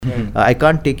I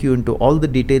can't take you into all the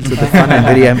details of the fun.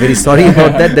 I'm very sorry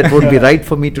about that. That won't be right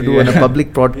for me to do on a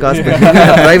public broadcast. But in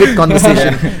a private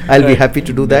conversation, I'll be happy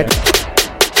to do that.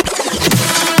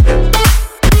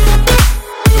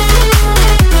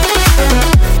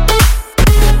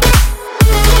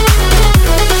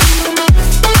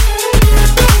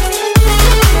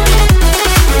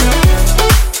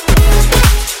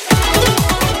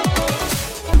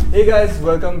 Hey guys,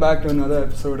 welcome back to another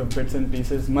episode of Bits and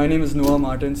Pieces. My name is Noah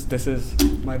Martins. This is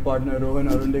my partner Rohan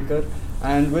Arundekar.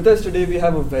 And with us today we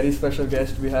have a very special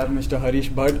guest. We have Mr. Harish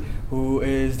Bhatt, who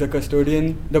is the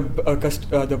custodian, the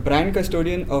brand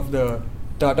custodian of the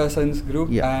Tata Sons Group.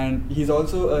 Yeah. And he's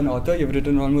also an author. You've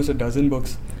written almost a dozen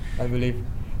books, I believe.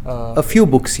 A few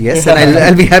books, yes, and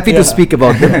I'll be happy to speak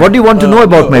about them. What do you want to know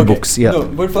about my books? Yeah. No,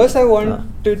 but first I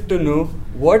wanted to know,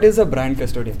 what is a brand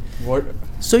custodian?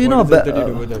 So you what know, is it that you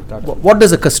do with the Tata? what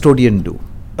does a custodian do?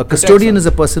 A custodian is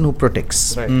a person who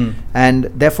protects, Right. and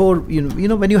therefore, you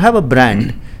know, when you have a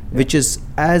brand which is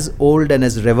as old and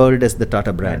as revered as the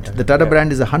Tata brand, the Tata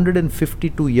brand is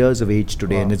 152 years of age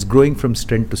today, and it's growing from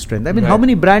strength to strength. I mean, how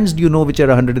many brands do you know which are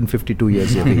 152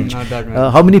 years of age? Not that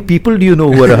many. How many people do you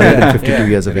know who are 152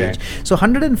 years of age? So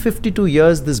 152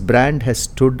 years, this brand has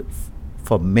stood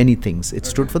for many things. It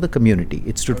stood for the community.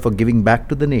 It stood for giving back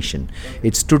to the nation.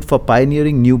 It stood for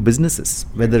pioneering new businesses,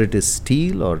 whether it is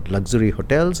steel or luxury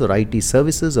hotels or IT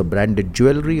services or branded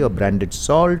jewelry or branded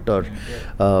salt or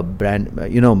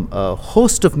a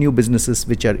host of new businesses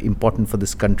which are important for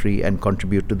this country and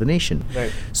contribute to the nation.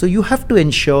 Right. So you have to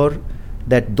ensure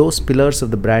that those pillars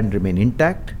of the brand remain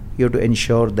intact. You have to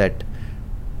ensure that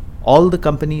all the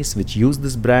companies which use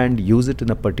this brand use it in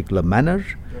a particular manner,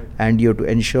 and you have to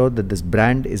ensure that this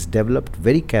brand is developed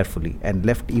very carefully and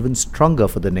left even stronger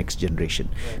for the next generation.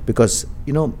 Because,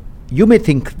 you know, you may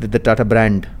think that the Tata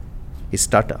brand is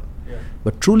Tata,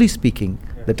 but truly speaking,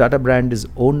 the Tata brand is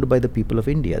owned by the people of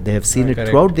India. They have seen it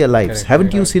throughout their lives.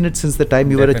 Haven't you seen it since the time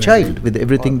you were a child with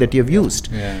everything that you have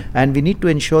used? And we need to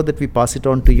ensure that we pass it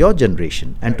on to your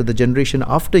generation and to the generation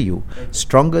after you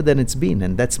stronger than it's been.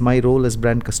 And that's my role as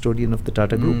brand custodian of the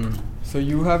Tata Group. So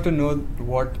you have to know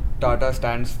what Tata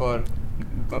stands for.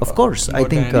 Of course, I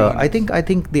think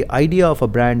the idea of a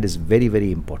brand is very,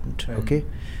 very important. Okay,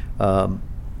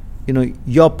 you know,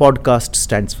 your podcast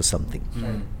stands for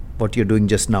something. What you're doing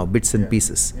just now, Bits and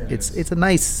Pieces. It's a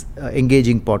nice,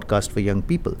 engaging podcast for young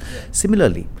people.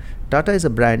 Similarly, Tata is a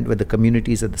brand where the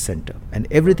community is at the center, and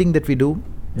everything that we do,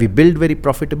 we build very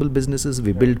profitable businesses,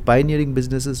 we build pioneering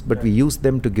businesses, but we use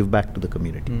them to give back to the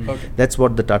community. That's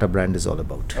what the Tata brand is all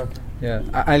about. Yeah,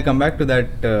 I'll come back to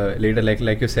that later.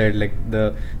 Like you said, like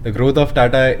the growth of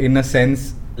Tata, in a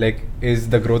sense, like is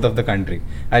the growth of the country.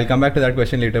 I'll come back to that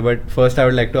question later, but first I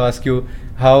would like to ask you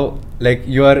how, like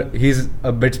he's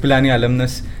a BITS Pilani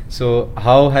alumnus, so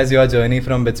how has your journey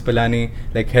from BITS Pilani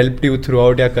like helped you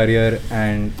throughout your career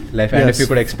and life? And if you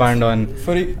could expand on,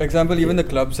 for example, even the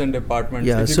clubs and departments,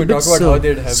 if you so could talk about how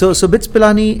they'd help. So BITS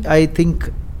Pilani, I think,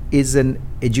 is an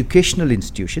educational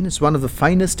institution. It's one of the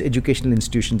finest educational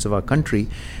institutions of our country,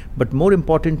 but more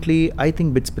importantly, I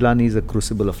think BITS Pilani is a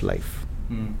crucible of life.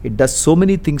 It does so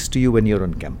many things to you when you're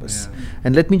on campus.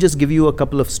 And let me just give you a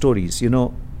couple of stories. You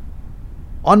know,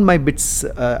 on my BITS,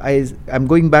 I'm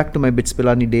going back to my BITS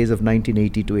Pilani days of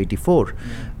 1980 to 84,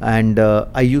 and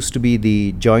I used to be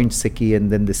the joint Sekhi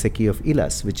and then the Sekhi of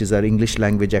ILAS, which is our English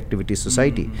Language Activity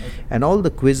Society. And all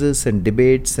the quizzes and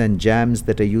debates and jams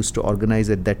that I used to organize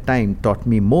at that time taught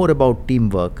me more about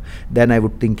teamwork than I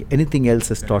would think anything else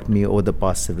has taught me over the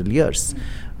past several years.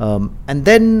 And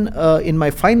then in my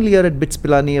final year at BITS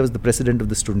Pilani, I was the president of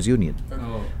the Students' Union.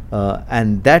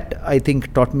 And that, I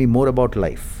think, taught me more about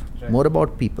life. More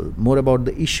about people, more about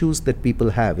the issues that people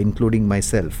have, including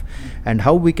myself, and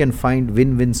how we can find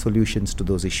win-win solutions to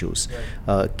those issues.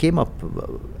 Came up,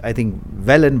 I think,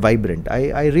 well and vibrant.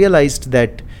 I realized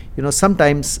that, you know,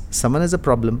 sometimes someone has a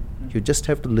problem, you just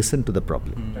have to listen to the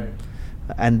problem.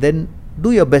 And then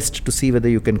do your best to see whether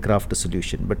you can craft a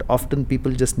solution. But often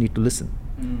people just need to listen.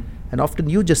 And often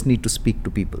you just need to speak to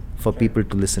people for people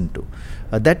to listen to.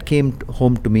 That came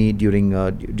home to me during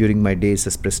my days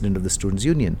as president of the Students'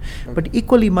 Union. But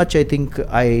equally much, I think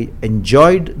I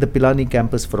enjoyed the Pilani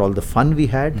campus for all the fun we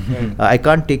had. I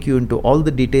can't take you into all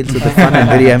the details of the fun.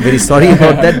 I'm very sorry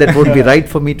about that. That won't be right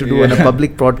for me to do on a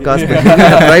public broadcast. But in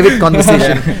a private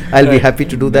conversation, I'll be happy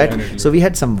to do that. So we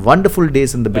had some wonderful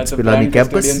days in the BITS Pilani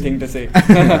campus. Thing to say.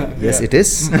 Yes, it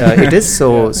is. It is.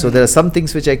 So there are some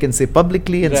things which I can say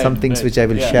publicly and some things Right. which I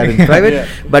will Yeah. share in private. Yeah.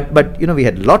 But you know, we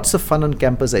had lots of fun on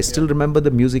campus. I still remember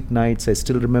the music nights. I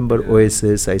still remember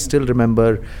Oasis. I still remember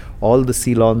all the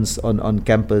Ceylons on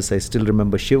campus. I still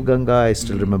remember Shiv Ganga. I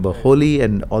still remember Holi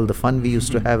and all the fun we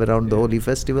used to have around the Holi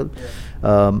festival.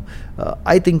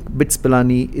 I think BITS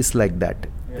Pilani is like that.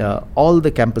 All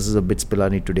the campuses of BITS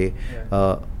Pilani today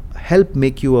help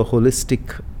make you a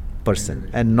holistic person,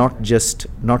 and not just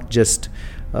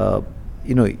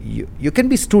you know, you can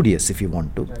be studious if you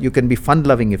want to. You can be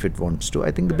fun-loving if it wants to. I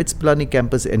think the BITS Pilani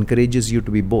campus encourages you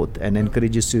to be both, and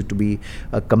encourages you to be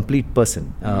a complete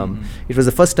person. It was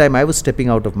the first time I was stepping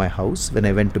out of my house when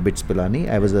I went to BITS Pilani.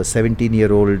 I was a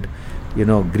 17-year-old, you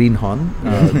know, greenhorn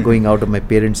going out of my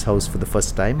parents' house for the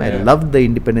first time. I loved the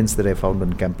independence that I found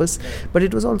on campus, but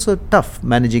it was also tough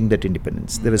managing that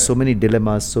independence. There were so many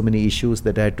dilemmas, so many issues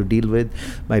that I had to deal with.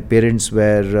 My parents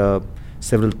were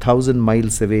several thousand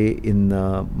miles away in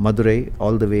Madurai,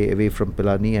 all the way away from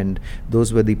Pilani, and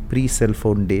those were the pre-cell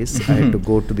phone days. I had to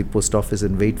go to the post office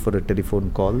and wait for a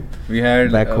telephone call. We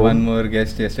had back home. one more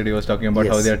guest yesterday was talking about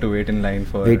how Yes. they had to wait in line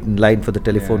for the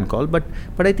telephone call. But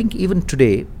I think even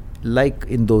today, like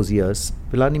in those years,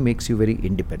 Pilani makes you very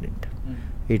independent.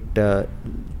 It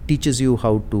teaches you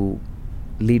how to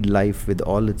lead life with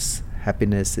all its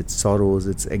happiness, its sorrows,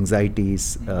 its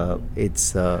anxieties,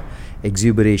 its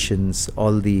exuberations,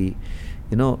 all the,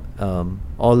 you know,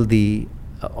 all the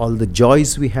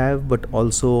joys we have, but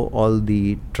also all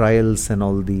the trials and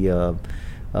all the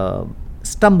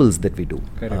stumbles that we do,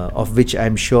 of which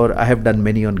I'm sure I have done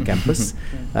many on campus,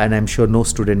 and I'm sure no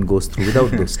student goes through without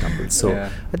those stumbles. So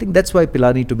I think that's why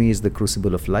Pilani to me is the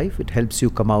crucible of life. It helps you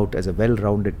come out as a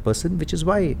well-rounded person, which is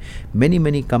why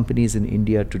many companies in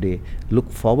India today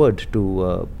look forward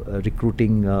to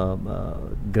recruiting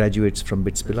graduates from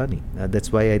BITS Pilani.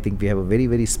 That's why I think we have a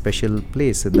very special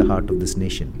place in the heart of this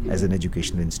nation as an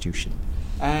educational institution.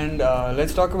 And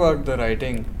let's talk about the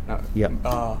writing.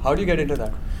 How do you get into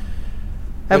that?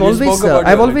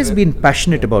 I've always been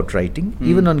passionate about writing.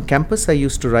 Even on campus, I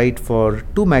used to write for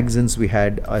two magazines we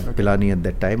had at Pilani at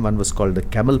that time. One was called the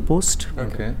Camel Post,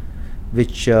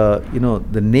 which, you know,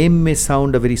 the name may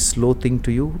sound a very slow thing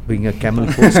to you, being a camel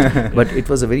post, but it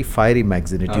was a very fiery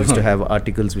magazine. It used to have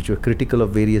articles which were critical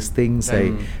of various things.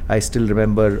 I still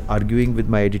remember arguing with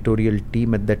my editorial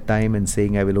team at that time and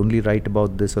saying I will only write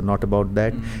about this or not about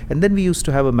that. And then we used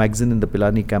to have a magazine in the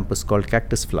Pilani campus called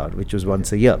Cactus Flower, which was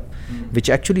once a year, which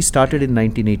actually started in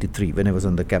 1983 when I was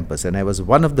on the campus. And I was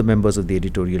one of the members of the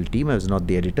editorial team. I was not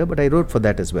the editor, but I wrote for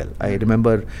that as well. I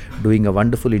remember doing a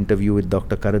wonderful interview with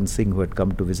Dr. Karan Singh, who had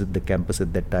come to visit the campus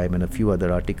at that time, and a few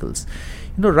other articles.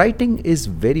 You know, writing is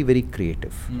very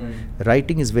creative.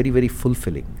 Writing is very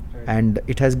fulfilling, and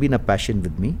it has been a passion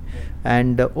with me.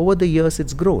 And over the years,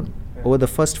 it's grown. Over the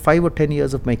first 5 or 10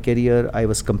 years of my career, I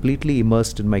was completely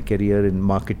immersed in my career in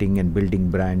marketing and building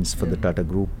brands for the Tata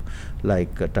Group,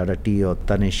 like Tata Tea or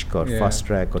Tanishq or Fast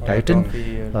Track or Titan.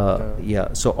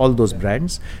 So all those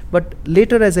brands. But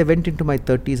later, as I went into my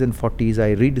 30s and 40s,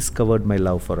 I rediscovered my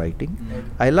love for writing.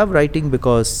 I love writing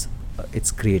because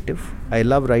it's creative. I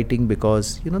love writing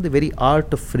because, you know, the very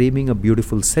art of framing a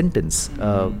beautiful sentence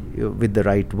with the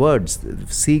right words,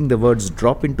 seeing the words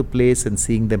drop into place and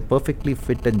seeing them perfectly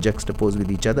fit and juxtapose with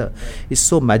each other is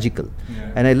so magical.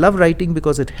 And I love writing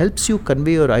because it helps you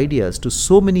convey your ideas to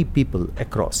so many people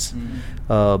across.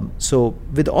 So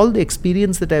with all the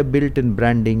experience that I've built in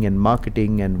branding and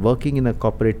marketing and working in a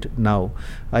corporate now,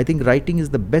 I think writing is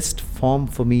the best form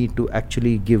for me to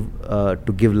actually give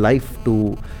life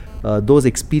to those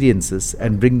experiences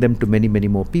and bring them to many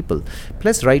more people.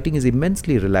 Plus, writing is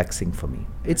immensely relaxing for me.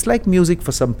 It's like music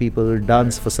for some people,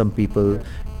 dance for some people,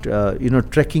 you know,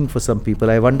 trekking for some people.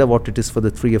 I wonder what it is for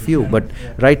the three of you, but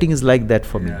writing is like that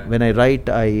for me. When I write,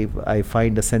 I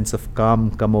find a sense of calm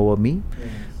come over me.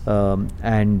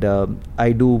 And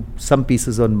I do some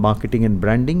pieces on marketing and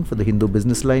branding for the Hindu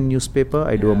Business Line newspaper.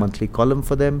 I do a monthly column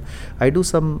for them. I do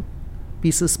some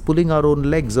pieces pulling our own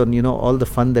legs on, you know, all the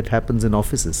fun that happens in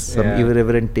offices. Some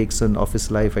irreverent takes on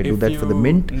office life. I do that for the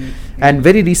Mint. And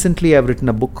very recently I've written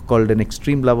a book called An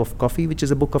Extreme Love of Coffee, which is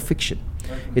a book of fiction.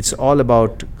 It's all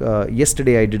about,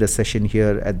 yesterday I did a session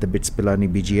here at the BITS Pilani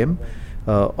BGM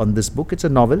on this book. It's a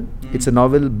novel. It's a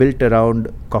novel built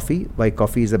around coffee, why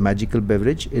coffee is a magical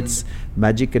beverage. It's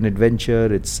magic and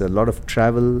adventure. It's a lot of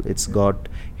travel. It's got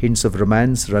hints of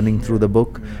romance running through the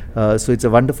book. So it's a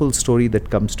wonderful story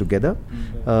that comes together.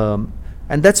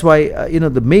 And that's why, you know,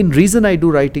 the main reason I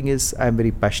do writing is I'm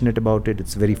very passionate about it.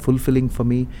 It's very fulfilling for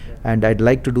me, and I'd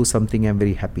like to do something I'm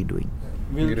very happy doing.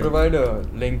 We'll Great. provide a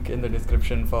link in the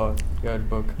description for your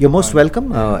book. You're most And-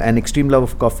 welcome. An Extreme Love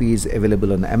of Coffee is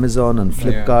available on Amazon, on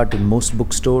Flipkart, in most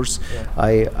bookstores.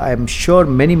 Yeah. I am sure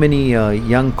many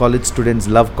young college students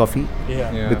love coffee Yeah.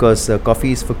 Yeah. because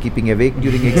coffee is for keeping awake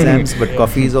during exams, but Yeah.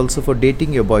 coffee is also for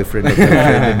dating your boyfriend or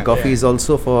girlfriend, and coffee Yeah. is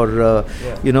also for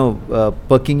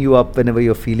perking you up whenever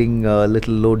you're feeling a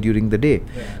little low during the day.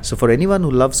 Yeah. So for anyone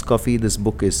who loves coffee, this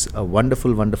book is a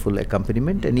wonderful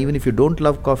accompaniment. And even if you don't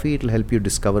love coffee, it will help you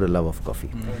discover a love of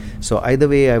coffee. So either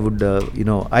way, I would,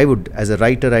 as a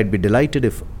writer, I'd be delighted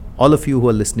if all of you who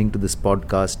are listening to this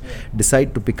podcast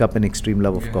decide to pick up An Extreme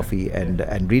Love of Yeah. Coffee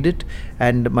and read it.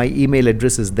 And my email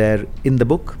address is there in the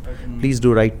book. Please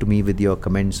do write to me with your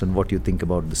comments on what you think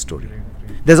about the story.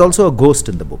 There's also a ghost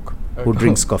in the book who Okay.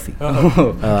 drinks coffee.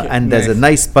 Oh, And there's a Nice.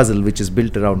 nice puzzle which is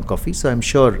built around coffee. So I'm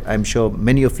sure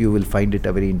many of you will find it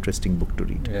a very interesting book to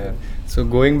read. Yeah. So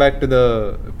going back to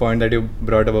the point that you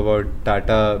brought up about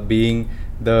Tata being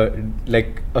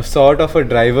a sort of a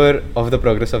driver of the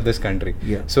progress of this country.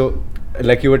 Yeah. So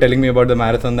like you were telling me about the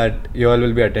marathon that you all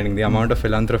will be attending, the amount of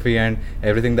philanthropy and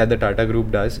everything that the Tata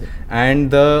Group does, and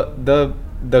the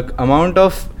amount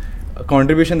of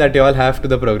contribution that you all have to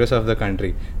the progress of the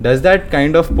country. Does that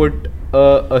kind of put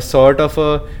a sort of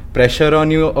a pressure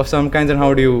on you of some kinds, and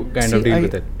how do you kind of deal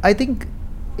with it? I think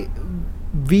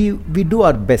we do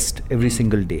our best every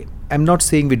single day. I'm not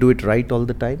saying we do it right all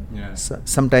the time. Yeah.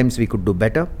 Sometimes we could do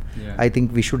better. Yeah. I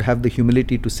think we should have the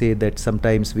humility to say that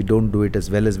sometimes we don't do it as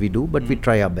well as we do, but we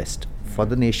try our best for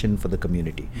the nation, for the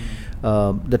community.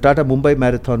 The Tata Mumbai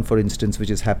Marathon, for instance, which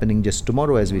is happening just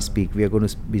tomorrow as we speak, we are going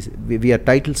to we are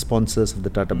title sponsors of the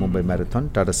Tata Mumbai Marathon,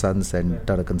 Tata Sons and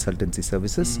Tata Consultancy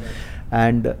Services,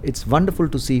 and it's wonderful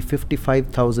to see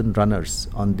 55,000 runners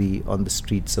on the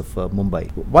streets of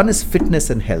Mumbai. One is fitness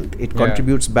and health. It Yeah.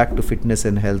 contributes back to fitness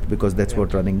and health because that's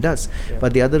what running does.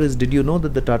 But the other is, did you know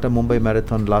that the Tata Mumbai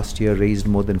Marathon last year raised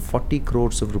more than 40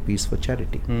 crores of rupees for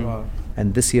charity? Wow.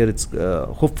 And this year it's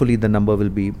hopefully the number will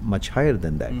be much higher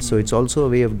than that. So it's also a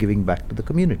way of giving back to the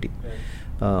community.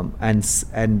 I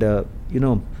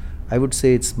would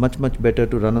say it's much better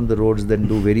to run on the roads than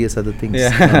do various other things.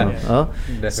 Yeah.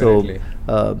 So Definitely.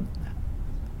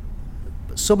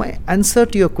 so my answer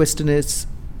to your question is,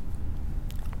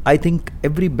 I think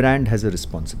every brand has a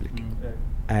responsibility.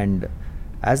 And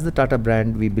as the Tata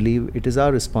brand, we believe it is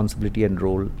our responsibility and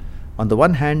role, on the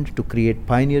one hand, to create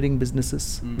pioneering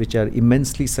businesses which are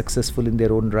immensely successful in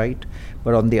their own right,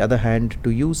 but on the other hand,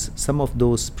 to use some of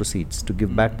those proceeds to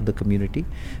give back to the community,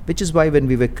 which is why when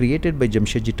we were created by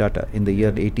Jamshedji Tata in the year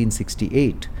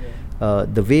 1868,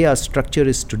 the way our structure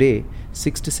is today,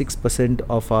 66%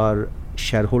 of our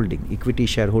shareholding, equity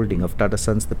shareholding of Tata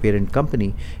Sons, the parent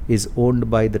company, is owned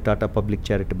by the Tata Public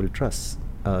Charitable Trust.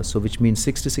 So which means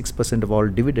 66% of all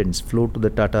dividends flow to the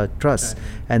Tata Trust,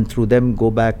 and through them go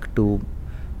back to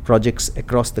projects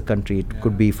across the country. It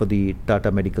could be for the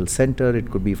Tata Medical Center, it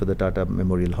could be for the Tata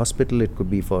Memorial Hospital, it could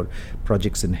be for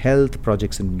projects in health,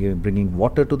 projects in bringing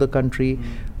water to the country,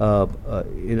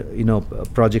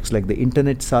 projects like the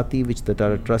Internet Sati, which the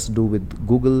Tata Trust do with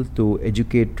Google to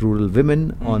educate rural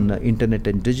women on internet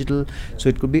and digital. So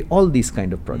it could be all these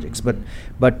kind of projects. But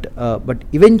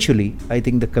eventually, I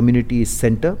think the community is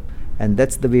center. And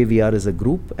that's the way we are as a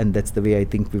group, and that's the way I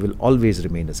think we will always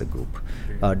remain as a group.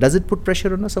 Does it put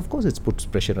pressure on us? Of course it puts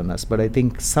pressure on us, but I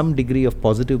think some degree of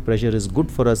positive pressure is good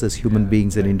for us as human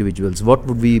beings and individuals. What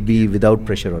would we be without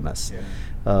pressure on us?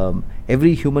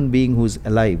 Every human being who's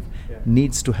alive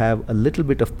needs to have a little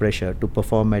bit of pressure to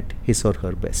perform at his or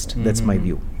her best. That's my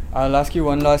view. I'll ask you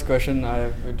one last question.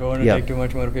 I don't want to Yeah. take too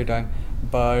much more of your time.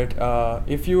 But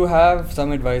if you have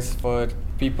some advice for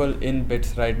people in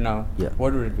BITS right now,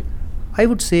 what would it be? I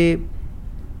would say,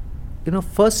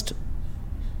 first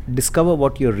discover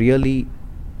what you're really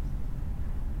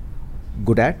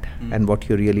good at and what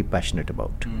you're really passionate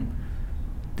about.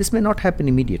 This may not happen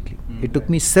immediately. It took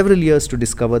me several years to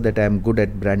discover that I am good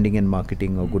at branding and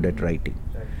marketing or good at writing.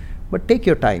 But take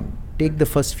your time. Take the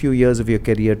first few years of your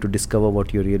career to discover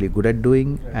what you're really good at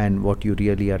doing and what you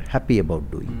really are happy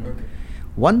about doing.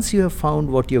 Once you have found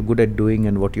what you're good at doing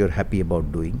and what you're happy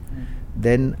about doing,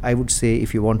 then I would say,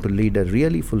 if you want to lead a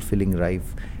really fulfilling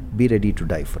life, be ready to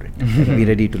die for it. And be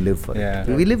ready to live for it.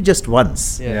 We live just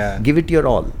once. Yeah. Give it your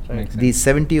all. Makes These sense.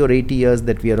 70 or 80 years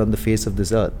that we are on the face of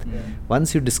this earth,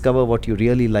 once you discover what you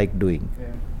really like doing,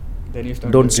 then you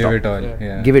start Don't to stop. Give it all.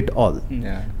 Yeah. Give it all.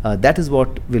 Yeah. That is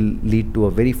what will lead to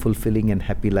a very fulfilling and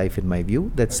happy life, in my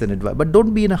view. That's an advice. But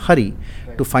don't be in a hurry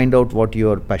to find out what you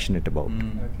are passionate about.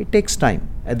 It takes time.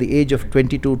 At the age of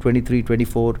 22, 23,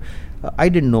 24, I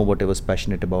didn't know what I was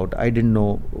passionate about. I didn't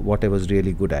know what I was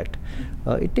really good at.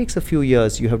 It takes a few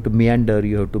years. You have to meander.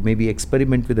 You have to maybe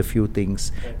experiment with a few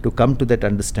things to come to that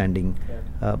understanding.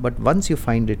 But once you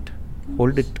find it,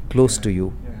 hold it close to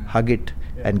you, hug it,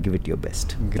 and give it your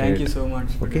best. Thank you Great. so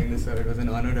much for Okay. doing this, sir. It was an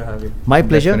honor to have you. My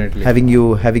pleasure Definitely.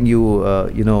 having you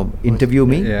interview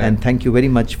me, Yeah. and thank you very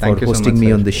much for Thank you so hosting much, me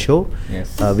sir. on this show.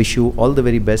 Yes. Wish you all the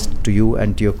very best to you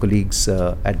and to your colleagues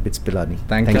at BITS Pilani.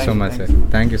 Thank you so much, sir.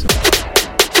 Thank you so much.